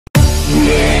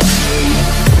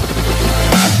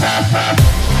Hi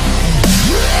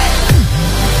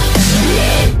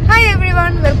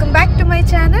everyone, welcome back to my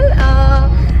channel.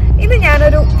 This is a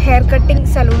hair cutting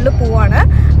salon.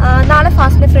 Now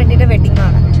fast friend wedding. So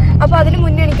I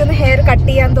have hair cut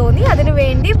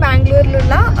Bangalore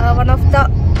one of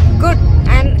the good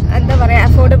and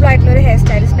affordable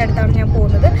hairstylist. I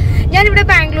am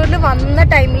Bangalore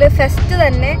time fest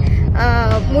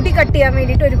Muti Kattia made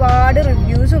it to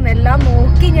reviews of Mella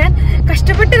Moki and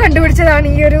Kastapata Kanduvicha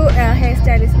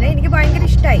hairstylist. Name buying it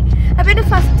style. I bet a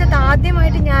first Tadi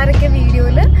might in Yaraka video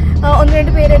on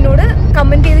the pair and order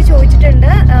comment the choice tender,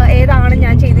 Air and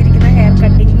Yanchi hair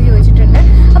cutting.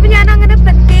 Upon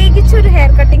hair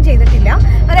cutting Chedilla,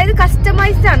 I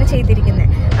customized the Chedrikin.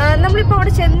 Number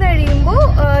powder Chenda Rimbo,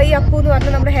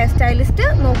 Appu number hairstylist,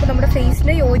 no number face,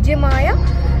 Yoji Maya.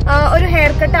 Or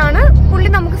haircut fully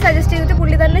suggested to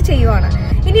pull it on the Chayana.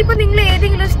 In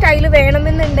Ipon style of Venom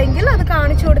and Dengil, the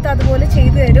Karnichot, the Bola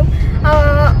Chaydu.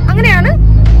 Angana,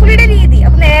 pull it easy.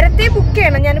 Up there, they book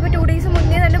and Yanapa 2 days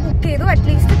and a book, at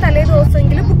least the Tale also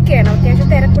in a book can of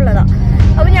Terracola.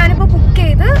 Up Yanapa book,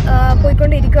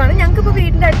 Poikon Edikan, Yanka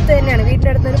wait at the end, wait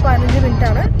at the Parliament,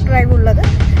 drive Ula,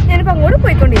 Yanapa go to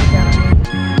Poikon Edikan.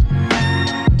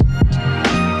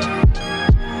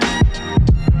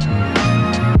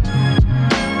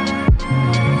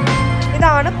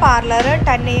 This is parlor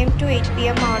 10 AM to 8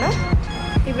 PM.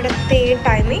 This is the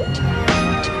timing.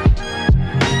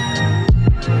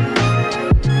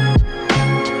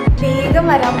 I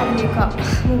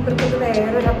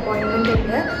have an appointment.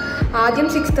 I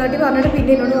have 6:30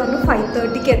 and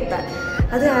 5:30.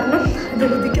 That's why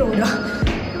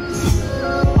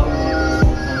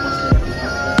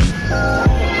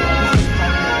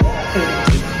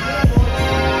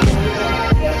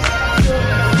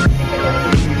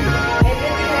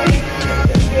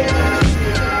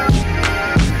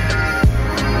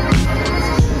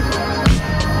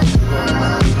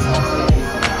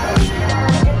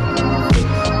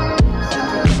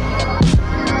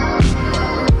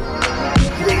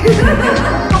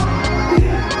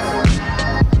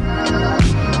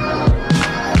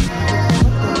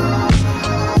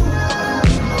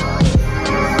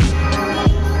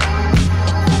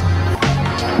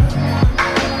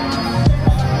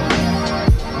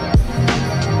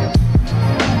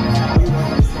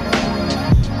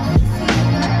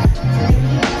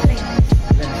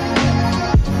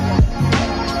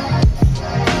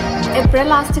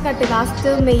last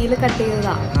mail cut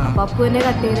Appu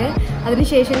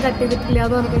cut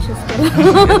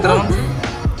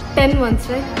 10 months,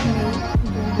 right?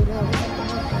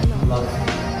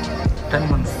 10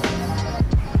 months.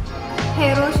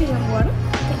 Hair wash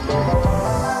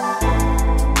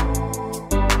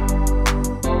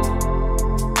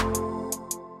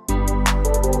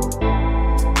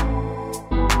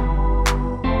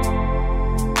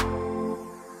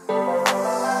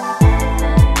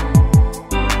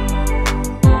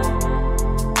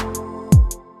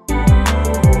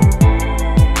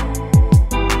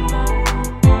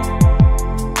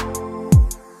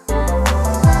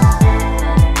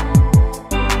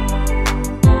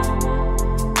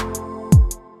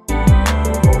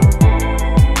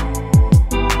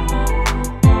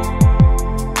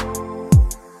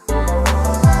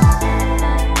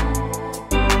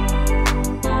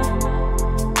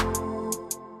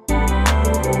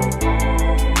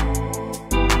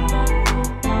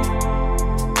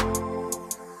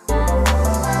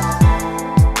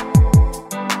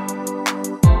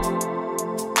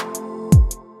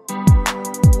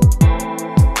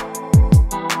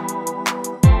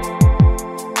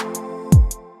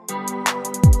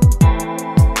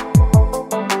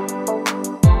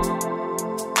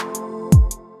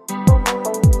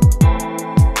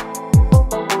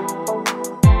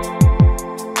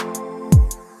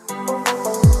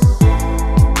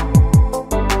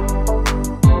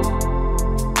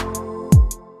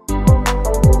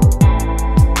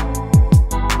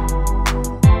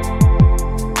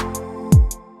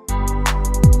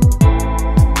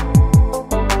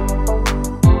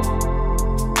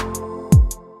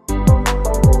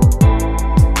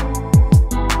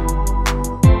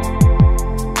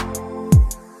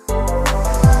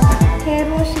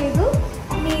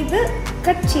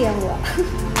cut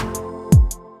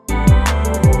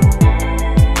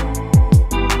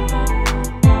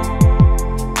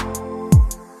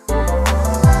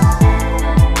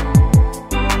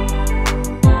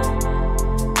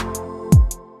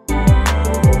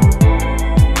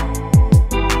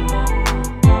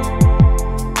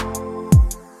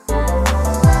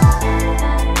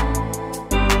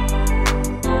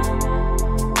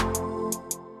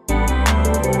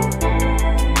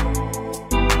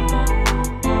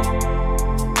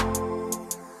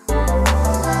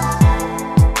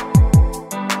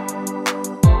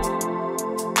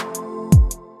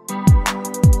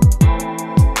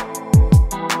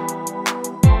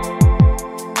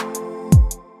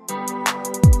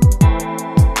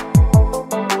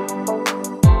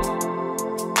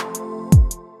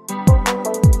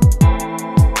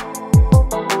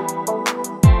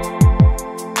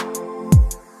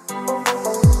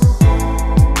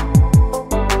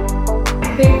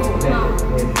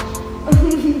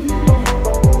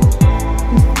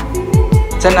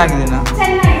ಚೆನ್ನಾಗಿದ್ದೀನಾ?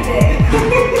 ಚೆನ್ನಾಗಿದೆ.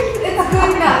 It's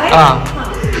good now, right? ಹಾ.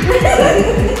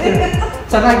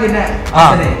 ಚೆನ್ನಾಗಿದೆ. ಹಾ.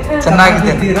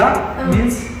 ಚೆನ್ನಾಗಿದ್ದೀರಾ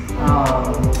means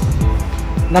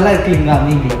நல்லா இருக்கீங்களா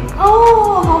நீங்க? Oh,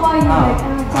 how are you?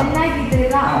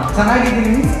 ಚೆನ್ನಾಗಿದ್ದೀರಾ? ಚೆನ್ನಾಗಿದ್ದೀನಿ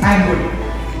means I am good.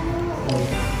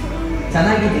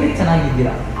 ಚೆನ್ನಾಗಿದ್ದೀರಾ?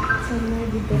 ಚೆನ್ನಾಗಿದ್ದೀರಾ?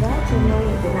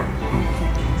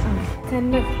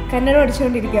 കന്നഡ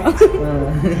പഠിച്ചുകൊണ്ടിരിക്കുക.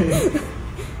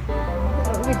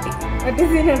 മറ്റേ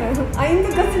സീനാണ്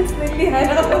 5 കസിൻസ് വലിയ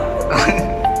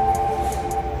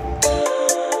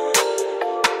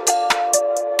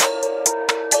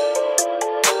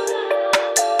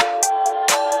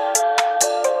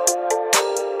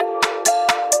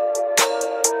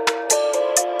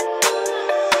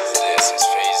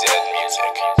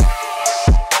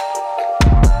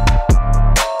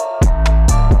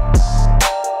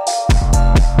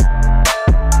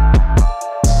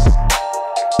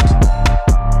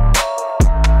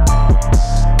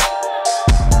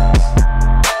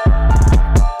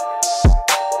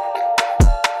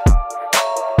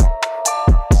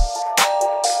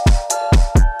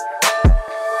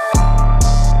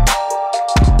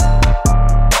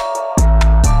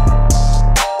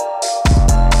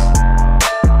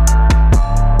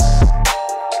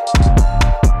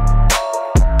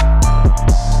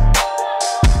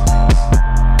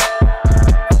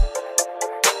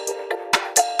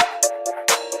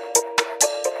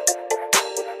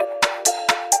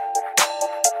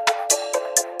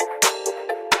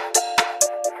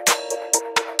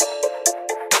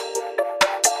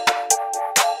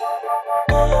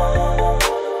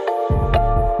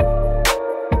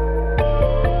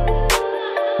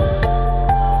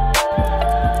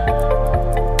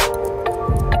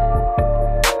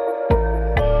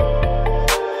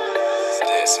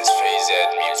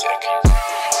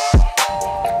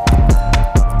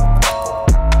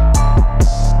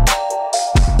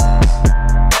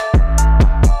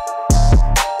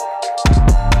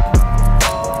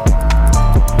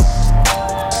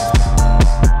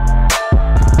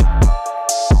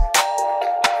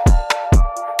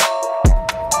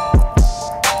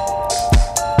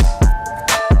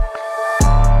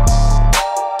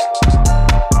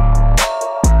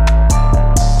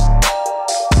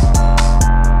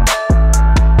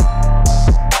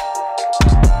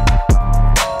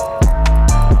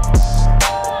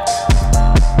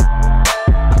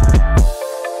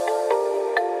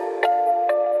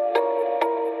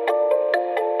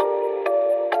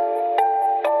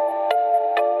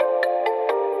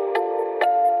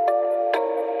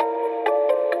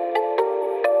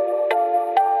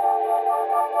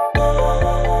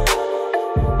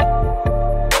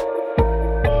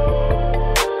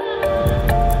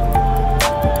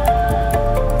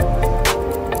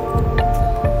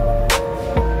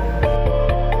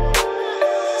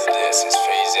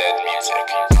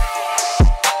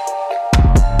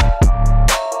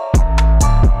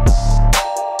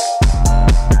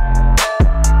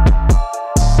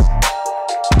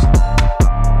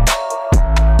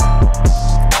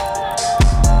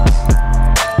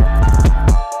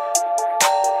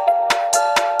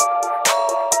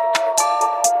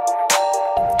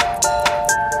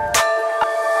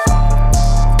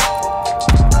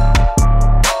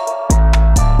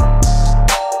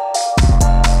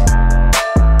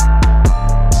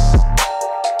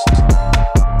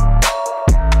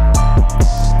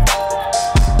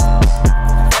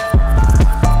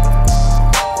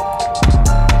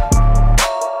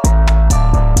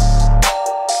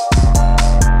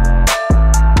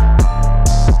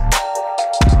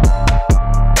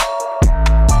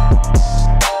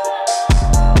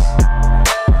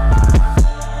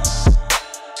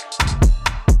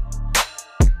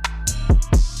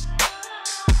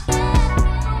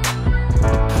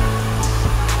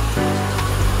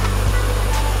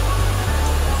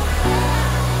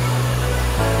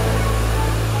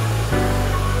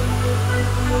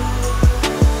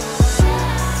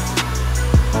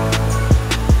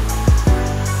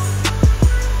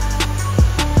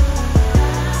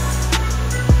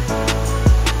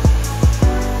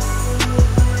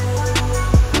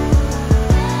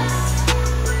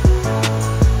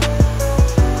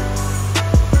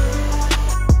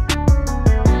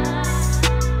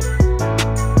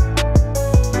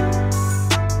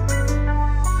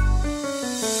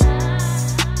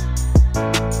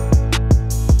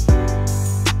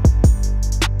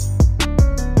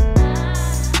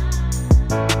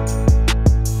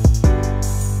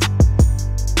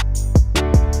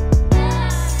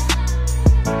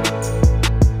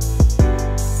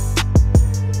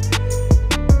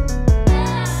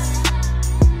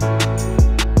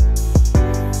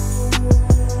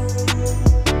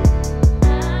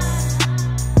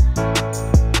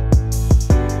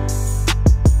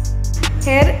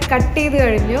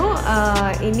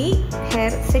ഇനി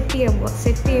ഹെയർ സെറ്റ്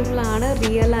ചെയ്യുമ്പോഴാണ്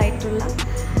റിയൽ ആയിട്ടുള്ള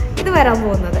ഇത് വരാൻ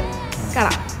പോകുന്നത്.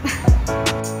 കാണാം.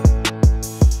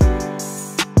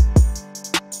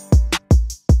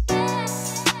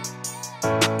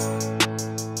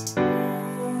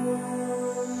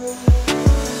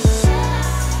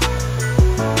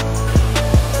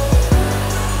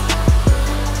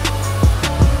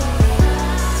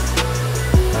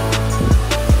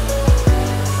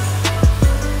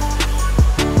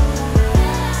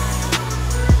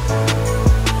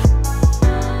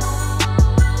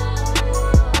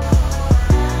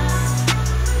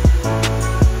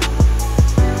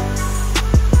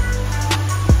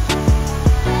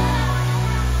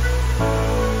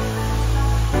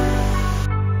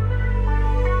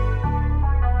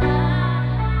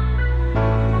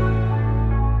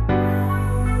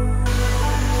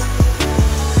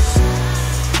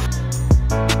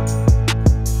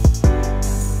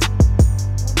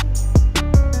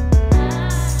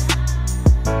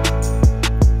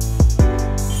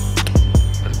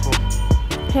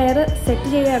 ഹെയർ സെറ്റ്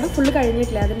ചെയ്യാണ്, ഫുള്ള്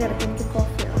കഴിഞ്ഞിട്ടില്ല. അതിൻ്റെ ഇടയ്ക്ക് എനിക്ക്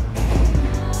കോഫി ആണ്.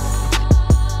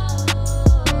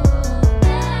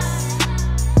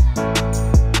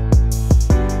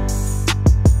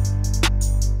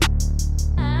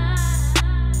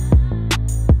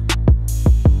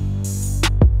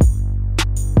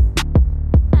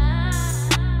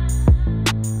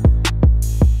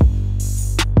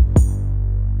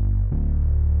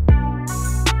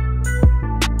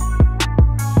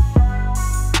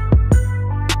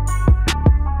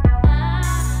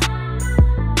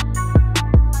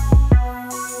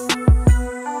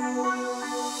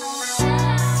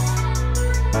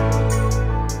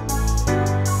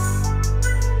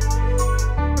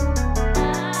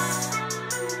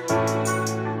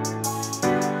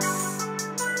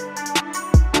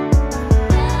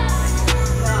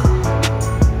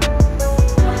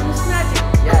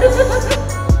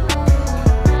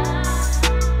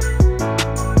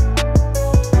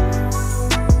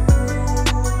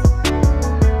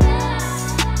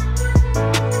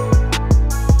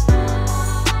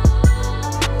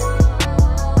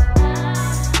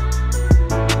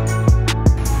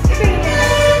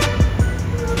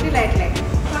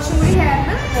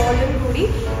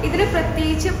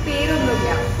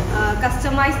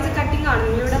 കസ്റ്റമൈസ്ഡ് കട്ടിംഗ് ആണ്.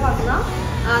 നിങ്ങളിവിടെ വന്നാൽ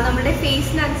നമ്മുടെ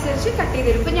ഫേസിനനുസരിച്ച് കട്ട് ചെയ്ത്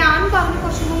തരും. ഇപ്പം ഞാൻ പറഞ്ഞു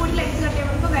കുറച്ചും കൂടി ലെങ്ത് കട്ട്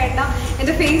ചെയ്യുമ്പോൾ വേണ്ട,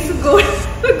 എൻ്റെ ഫേസ്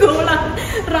ഗോളാണ്,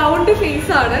 റൗണ്ട്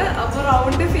ഫേസ് ആണ്. അപ്പോൾ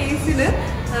റൗണ്ട് ഫേസിന്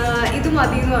ഇത്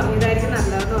മതി എന്ന് പറഞ്ഞു, ഇതായിരിക്കും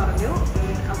നല്ലതെന്ന് പറഞ്ഞു.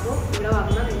 അപ്പോൾ ഇവിടെ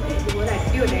വന്നാൽ നിങ്ങൾക്ക് ഇതുപോലെ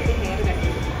അടിപൊളിയായിട്ട് ഹെയർ കട്ട്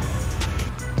ചെയ്തു.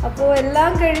 അപ്പോൾ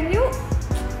എല്ലാം കഴിഞ്ഞു.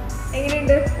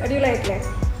 എങ്ങനെയുണ്ട്? അടിപൊളിയായിട്ടില്ലേ?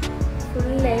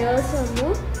 ഫുൾ ലെയേഴ്സ് വന്നു.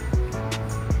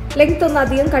 ലെങ്ത് ഒന്നും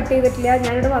അധികം കട്ട് ചെയ്തിട്ടില്ല.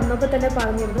 ഞാനിവിടെ വന്നപ്പോൾ തന്നെ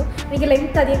പറഞ്ഞിരുന്നു എനിക്ക്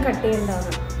ലെങ്ത് അധികം കട്ട്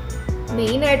ചെയ്യേണ്ടതാണ്.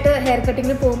 മെയിനായിട്ട് ഹെയർ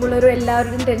കട്ടിങ്ങിന് പോകുമ്പോഴൊരു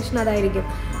എല്ലാവരുടെയും ടെൻഷൻ അതായിരിക്കും.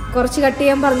 കുറച്ച് കട്ട്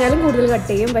ചെയ്യാൻ പറഞ്ഞാലും കൂടുതൽ കട്ട്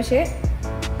ചെയ്യും. പക്ഷേ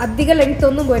അധികം ലെങ്ത്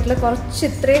ഒന്നും പോയിട്ടില്ല, കുറച്ച്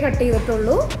ഇത്രേ കട്ട്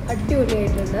ചെയ്തിട്ടുള്ളൂ.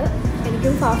 അടിപൊളിയായിട്ടുണ്ട്.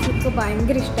 എനിക്കും ഫാസ്റ്റ് ലുക്ക്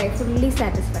ഭയങ്കര ഇഷ്ടമായി. Fully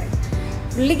satisfied.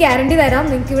 ഫുള്ളി ഗ്യാരണ്ടി തരാം.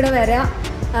 നിങ്ങൾക്ക് ഇവിടെ വരാം.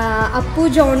 അപ്പു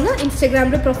ജോണിന്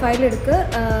ഇൻസ്റ്റഗ്രാമിൽ പ്രൊഫൈൽ എടുക്കുക.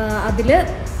 അതിൽ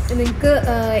നിങ്ങൾക്ക്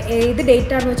ഏത്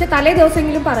ഡേറ്റ് ആണെന്ന് വെച്ചാൽ തലേ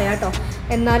ദിവസമെങ്കിലും പറയാം കേട്ടോ.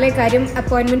 എന്നാലേ കാര്യം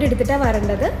അപ്പോയിൻമെൻറ്റ് എടുത്തിട്ടാണ്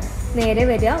വരേണ്ടത്. നേരെ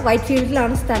വരിക. വൈറ്റ്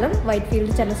ഫീൽഡിലാണ് സ്ഥലം. White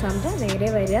field Channasandra. നേരെ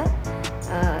വരിക.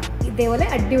 ഇതേപോലെ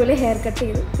അടിപൊളി ഹെയർ കട്ട്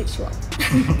ചെയ്ത് തിരിച്ചു പോവാം.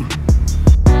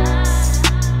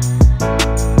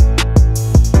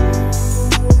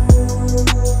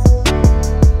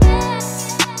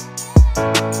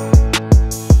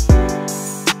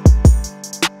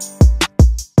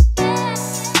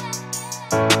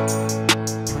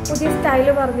 പുതിയ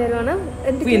സ്റ്റൈല് പറഞ്ഞു തരുവാണ്.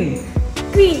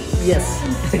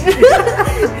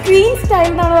 ക്വീൻ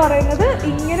സ്റ്റൈൽ എന്നാണ് പറയുന്നത്.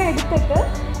 ഇങ്ങനെ എടുത്തിട്ട്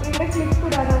ഇവിടെ ക്ലിപ്പ്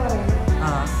ഇടാനാണ് പറയുന്നത്.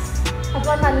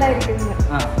 അപ്പൊ നല്ലായിരിക്കും.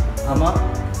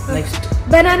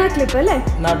 ബനാന ക്ലിപ്പ് അല്ലേ?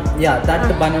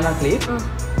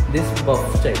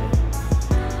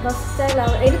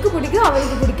 എനിക്ക് പിടിക്കും,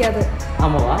 അവർക്ക് പിടിക്കാതെ.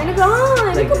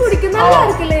 എനിക്ക് പിടിക്കുന്ന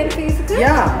ആർക്കില്ല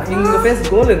ഫേസ്.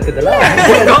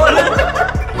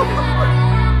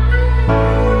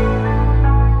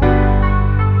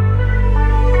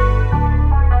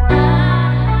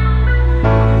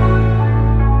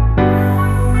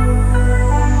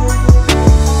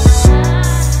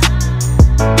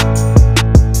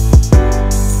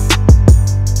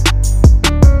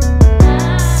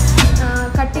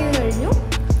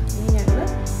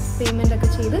 പേയ്മെൻ്റ് ഒക്കെ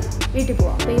ചെയ്ത് വീട്ടിൽ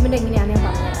പോവാം. പേയ്മെൻറ്റ് എങ്ങനെയാണെന്ന് ഞാൻ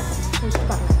പറഞ്ഞുതരാം.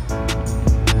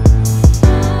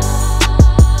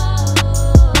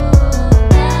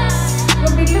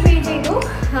 അപ്പോൾ ബില്ല് പേ ചെയ്തു.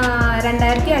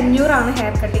 2500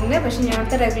 ഹെയർ കട്ടിങ്ങിന്. പക്ഷെ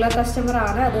ഞാനത്തെ റെഗുലർ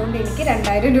കസ്റ്റമറാണ്, അതുകൊണ്ട് എനിക്ക്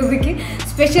 2000 രൂപയ്ക്ക്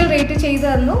സ്പെഷ്യൽ റേറ്റ് ചെയ്ത്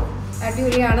തന്നു.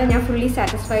 അടിപൊളിയാണ്. ഞാൻ ഫുള്ളി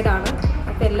സാറ്റിസ്ഫൈഡ് ആണ്.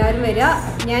 അപ്പോൾ എല്ലാവരും വരിക.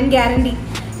 ഞാൻ ഗ്യാരണ്ടി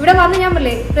ഇവിടെ വന്ന് ഞാൻ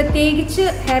പറയേ പ്രത്യേകിച്ച്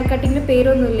ഹെയർ കട്ടിങ്ങിന്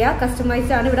പേരൊന്നുമില്ല,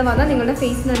 കസ്റ്റമൈസ്ഡ് ആണ്. ഇവിടെ വന്നാൽ നിങ്ങളുടെ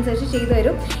ഫേസിനനുസരിച്ച് ചെയ്തു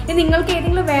തരും. ഇനി നിങ്ങൾക്ക്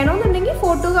ഏതെങ്കിലും വേണമെന്നുണ്ടെങ്കിൽ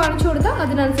ഫോട്ടോ കാണിച്ചു കൊടുത്താൽ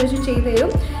അതിനനുസരിച്ച് ചെയ്തു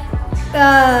തരും.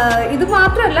 ഇത്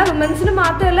മാത്രമല്ല, വുമൻസിന്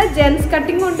മാത്രമല്ല, ജെൻസ്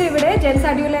കട്ടിംഗ് ഉണ്ട് ഇവിടെ. ജെൻസ്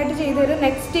അടിപൊളിയായിട്ട് ചെയ്തു തരും.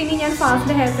 നെക്സ്റ്റ് ഇനി ഞാൻ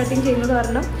ഫാസ്റ്റ് ഹെയർ കട്ടിങ് ചെയ്യുന്നത്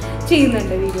കാരണം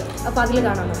ചെയ്യുന്നുണ്ട് വീഡിയോ. അപ്പോൾ അതിൽ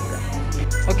കാണാം നമുക്ക്.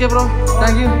 Okay bro,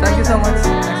 thank you so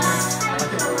much.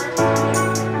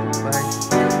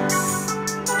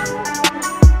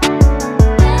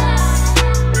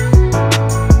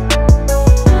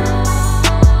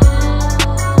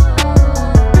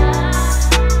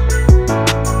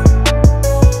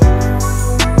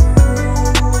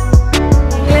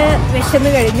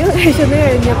 വിശന്ന്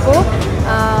കഴിഞ്ഞപ്പോൾ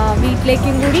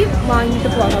വീട്ടിലേക്കും കൂടി വാങ്ങിയിട്ട്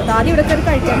പോകാം. ആദ്യം ഇവിടെ കയറി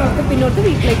കഴിക്കാൻ നോക്കും, പിന്നോട്ട്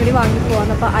വീട്ടിലേക്ക് കൂടി വാങ്ങിയിട്ട്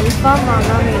പോകാം. അപ്പോൾ അൽഫാം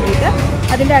വാങ്ങാൻ വേണ്ടിയിട്ട്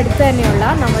അതിൻ്റെ അടുത്ത് തന്നെയുള്ള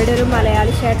നമ്മളുടെ ഒരു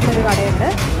മലയാളി ചേട്ടനൊരു കടയുണ്ട്,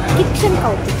 കിച്ചൺ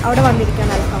കൗട്ടി. അവിടെ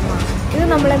വന്നിരിക്കുകയാണ് അൽഫാം വാങ്ങാൻ. ഇത്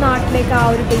നമ്മളെ നാട്ടിലേക്ക് ആ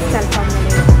ഒരു ടേസ്റ്റ് അൽഫാം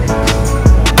തന്നെയാണ്.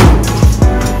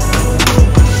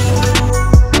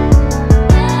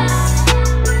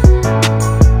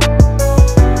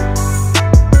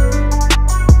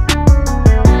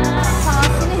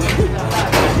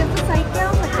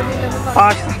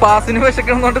 പാസിന്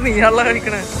വിശക്കണമെന്നോട്ട് നീയാണല്ലോ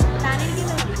കഴിക്കണേ.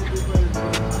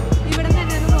 ഇവിടെ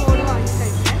തന്നെ റോള് വാങ്ങി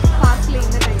കഴിക്കാൻ ഫാസ്റ്റ്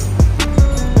ലൈനിൽ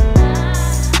കഴിക്കും.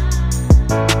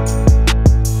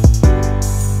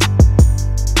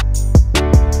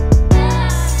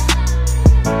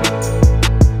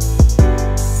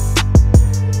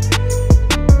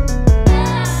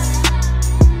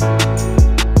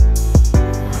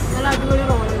 നല്ല അടിപൊളി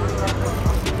റോള്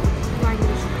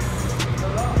ഭയങ്കര ഇഷ്ടം.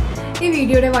 ഈ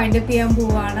വീഡിയോയുടെ വൈൻഡപ്പ് ചെയ്യാൻ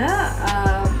പോവാണ്.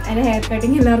 എൻ്റെ ഹെയർ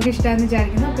കട്ടിങ് എല്ലാവർക്കും ഇഷ്ടമാണെന്ന്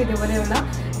വിചാരിക്കുന്നു. അപ്പോൾ ഇതുപോലെയുള്ള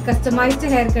കസ്റ്റമൈസ്ഡ്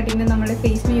ഹെയർ കട്ടിങ്ങിന് നമ്മുടെ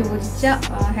ഫേസിന് യോജിച്ച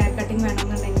ഹെയർ കട്ടിങ്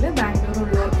വേണമെന്നുണ്ടെങ്കിൽ ബാംഗ്ലൂർ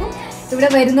ഉള്ളവർക്കും ഇവിടെ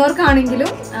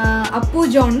വരുന്നവർക്കാണെങ്കിലും അപ്പു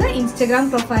ജോണിന് ഇൻസ്റ്റഗ്രാം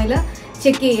പ്രൊഫൈല്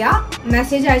ചെക്ക് ചെയ്യുക.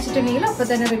 മെസ്സേജ് അയച്ചിട്ടുണ്ടെങ്കിൽ അപ്പോൾ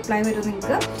തന്നെ റിപ്ലൈ വരും.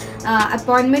 നിങ്ങൾക്ക്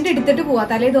അപ്പോയിൻമെൻറ്റ് എടുത്തിട്ട് പോവാം.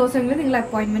 തലേ ദിവസങ്ങളിൽ നിങ്ങൾ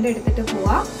അപ്പോയിൻമെൻറ്റ് എടുത്തിട്ട്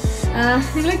പോവാം.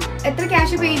 നിങ്ങൾ എത്ര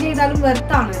ക്യാഷ് പേ ചെയ്താലും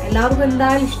വെർത്താണ്. എല്ലാവർക്കും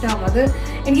എന്തായാലും ഇഷ്ടമാവും. അത്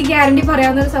എനിക്ക് ഗ്യാരണ്ടി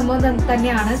പറയാവുന്ന ഒരു സംഭവം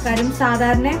തന്നെയാണ്. കാര്യം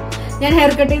സാധാരണ ഞാൻ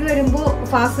ഹെയർ കട്ട് ചെയ്ത് വരുമ്പോൾ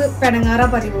ഫാസ് പിണങ്ങാറാ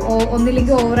പതിവ്.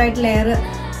 ഒന്നില്ലെങ്കിൽ ഓവറായിട്ട്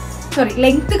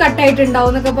ലെങ്ത് കട്ടായിട്ടുണ്ടാവും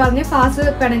എന്നൊക്കെ പറഞ്ഞ് ഫാസ്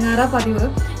പിണങ്ങാറാ പതിവ്.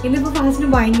 ഇന്നിപ്പോൾ ഫാസിന്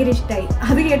ഭയങ്കര ഇഷ്ടമായി.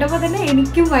 അത് കേട്ടപ്പോൾ തന്നെ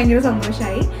എനിക്കും ഭയങ്കര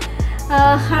സന്തോഷമായി.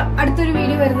 അടുത്തൊരു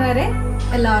വീഡിയോ വരുന്നവരെ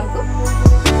എല്ലാവർക്കും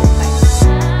ബൈ.